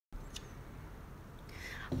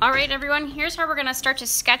All right, everyone, here's how we're going to start to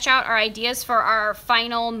sketch out our ideas for our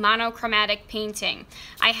final monochromatic painting.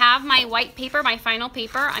 I have my white paper, my final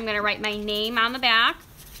paper. I'm going to write my name on the back,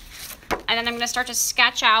 and then I'm going to start to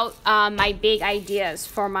sketch out my big ideas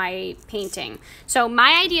for my painting. So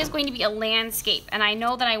my idea is going to be a landscape, and I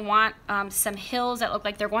know that I want some hills that look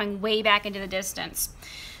like they're going way back into the distance.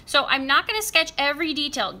 So I'm not going to sketch every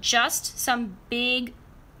detail, just some big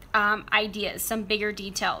ideas, some bigger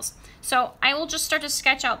details. So I will just start to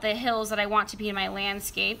sketch out the hills that I want to be in my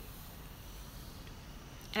landscape.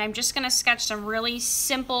 And I'm just going to sketch some really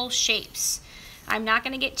simple shapes. I'm not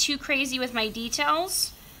going to get too crazy with my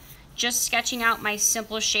details, just sketching out my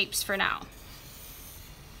simple shapes for now.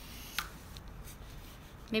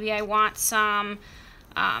 Maybe I want some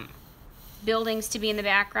buildings to be in the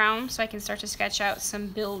background, so I can start to sketch out some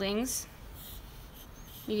buildings.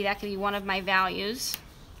 Maybe that could be one of my values.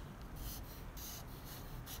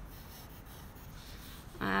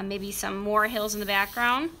 Maybe some more hills in the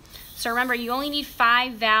background. So remember, you only need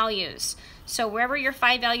 5 values. So wherever your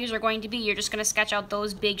 5 values are going to be, you're just going to sketch out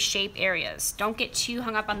those big shape areas. Don't get too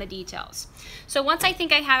hung up on the details. So once I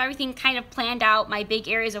think I have everything kind of planned out, my big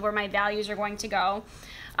areas of where my values are going to go,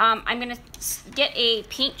 I'm going to get a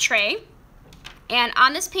paint tray. And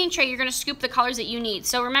on this paint tray, you're going to scoop the colors that you need.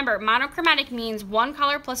 So remember, monochromatic means one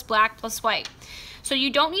color plus black plus white. So you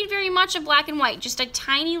don't need very much of black and white, just a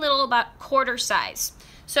tiny little, about quarter size.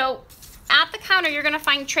 So at the counter, you're going to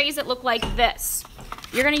find trays that look like this.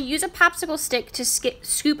 You're going to use a popsicle stick to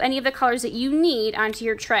scoop any of the colors that you need onto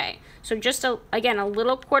your tray. So just, again, a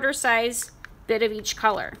little quarter size bit of each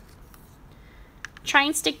color. Try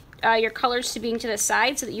and stick your colors to being to the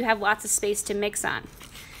side so that you have lots of space to mix on.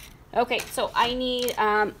 Okay, so I need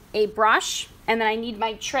a brush, and then I need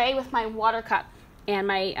my tray with my water cup and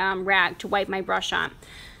my rag to wipe my brush on.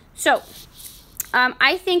 So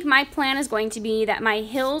I think my plan is going to be that my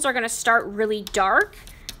hills are going to start really dark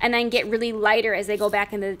and then get really lighter as they go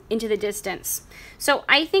back into the distance. So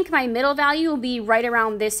I think my middle value will be right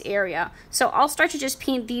around this area. So I'll start to just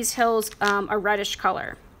paint these hills a reddish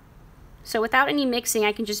color. So without any mixing,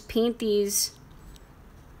 I can just paint these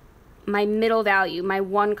my middle value, my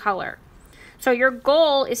one color. So your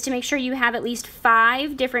goal is to make sure you have at least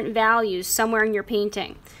 5 different values somewhere in your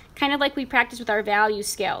painting. Kind of like we practiced with our value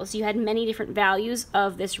scales. You had many different values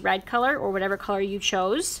of this red color or whatever color you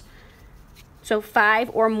chose. So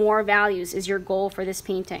 5 or more values is your goal for this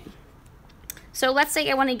painting. So let's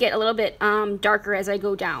say I want to get a little bit darker as I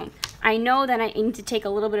go down. I know that I need to take a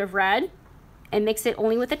little bit of red and mix it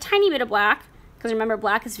only with a tiny bit of black, because remember,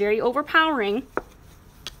 black is very overpowering,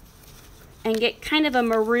 and get kind of a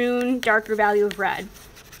maroon, darker value of red.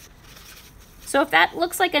 So if that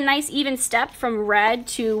looks like a nice even step from red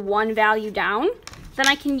to 1 value down, then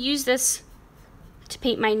I can use this to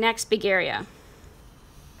paint my next big area.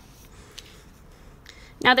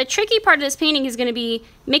 Now the tricky part of this painting is going to be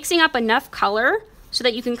mixing up enough color so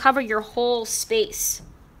that you can cover your whole space,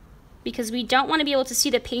 because we don't want to be able to see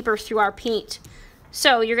the paper through our paint.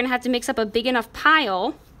 So you're going to have to mix up a big enough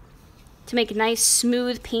pile to make nice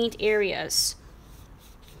smooth paint areas.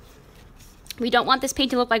 We don't want this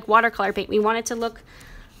paint to look like watercolor paint. We want it to look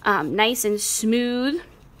nice and smooth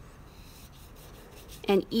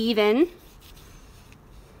and even.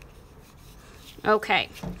 Okay,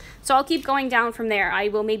 so I'll keep going down from there. I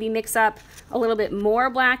will maybe mix up a little bit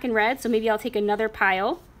more black and red, so maybe I'll take another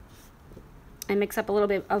pile and mix up a little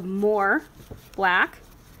bit of more black.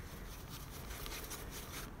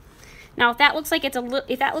 Now, if that looks like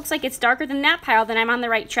it's darker than that pile, then I'm on the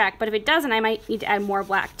right track. But if it doesn't, I might need to add more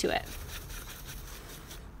black to it.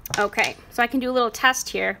 Okay, so I can do a little test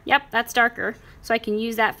here. Yep, that's darker. So I can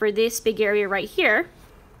use that for this big area right here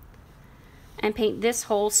and paint this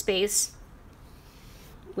whole space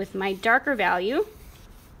with my darker value.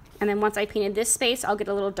 And then once I painted this space, I'll get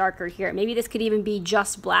a little darker here. Maybe this could even be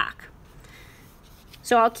just black.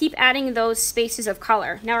 So I'll keep adding those spaces of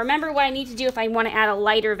color. Now remember what I need to do if I want to add a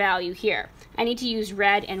lighter value here. I need to use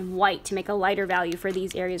red and white to make a lighter value for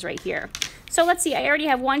these areas right here. So let's see, I already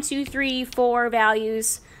have 1, 2, 3, 4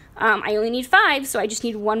 values. I only need 5, so I just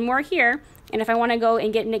need 1 more here. And if I want to go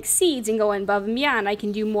and get and exceeds and go above and beyond, I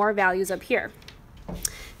can do more values up here.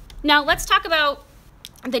 Now let's talk about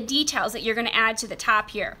the details that you're going to add to the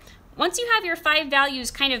top here. Once you have your 5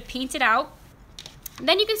 values kind of painted out,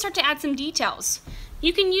 then you can start to add some details.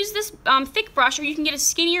 You can use this thick brush, or you can get a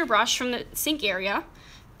skinnier brush from the sink area,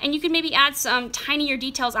 and you can maybe add some tinier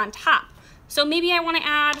details on top. So maybe I want to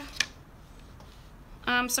add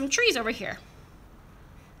some trees over here.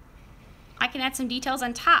 I can add some details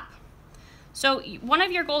on top. So one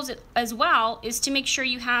of your goals as well is to make sure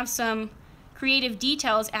you have some creative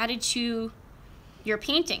details added to your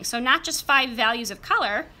painting. So not just 5 values of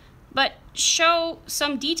color, but show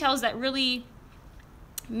some details that really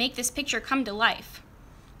make this picture come to life.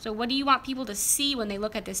 So what do you want people to see when they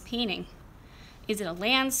look at this painting? Is it a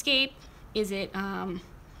landscape? Is it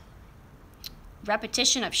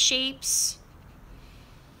repetition of shapes?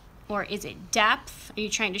 Or is it depth? Are you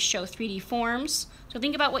trying to show 3D forms? So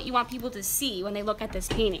think about what you want people to see when they look at this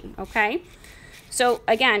painting, okay? So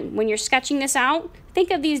again, when you're sketching this out,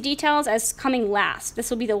 think of these details as coming last. This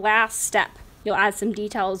will be the last step. You'll add some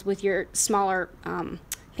details with your smaller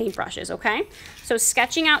paintbrushes, okay? So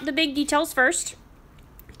sketching out the big details first,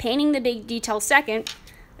 painting the big details second,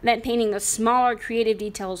 and then painting the smaller creative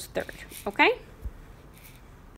details third, okay?